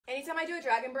anytime I do a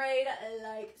dragon braid,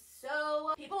 like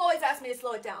so, people always ask me to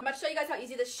slow it down. I'm about to show you guys how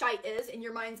easy this shite is, and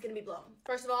your mind's gonna be blown.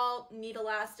 First of all, need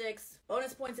elastics.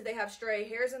 Bonus points if they have stray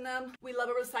hairs in them. We love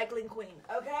a recycling queen,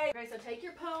 okay? Okay, so take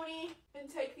your pony and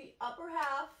take the upper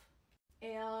half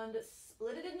and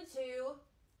split it into two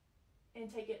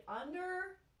and take it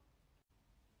under,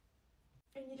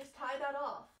 and you just tie that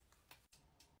off.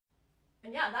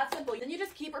 And yeah, that's simple. Then you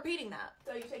just keep repeating that.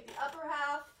 So you take the upper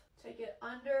half, take it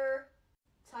under,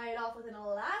 tie it off with an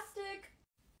elastic.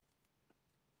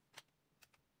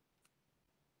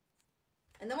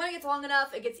 And then when it gets long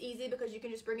enough, it gets easy because you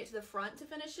can just bring it to the front to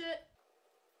finish it.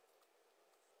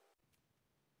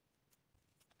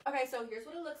 Okay, so here's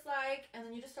what it looks like. And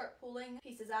then you just start pulling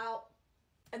pieces out.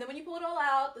 And then when you pull it all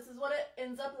out, this is what it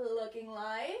ends up looking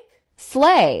like.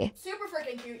 Slay. Super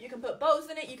freaking cute. You can put bows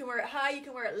in it. You can wear it high. You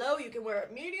can wear it low. You can wear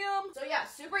it medium. So yeah,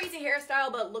 super easy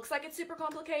hairstyle, but looks like it's super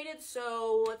complicated.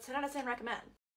 So 10 out of 10 recommend.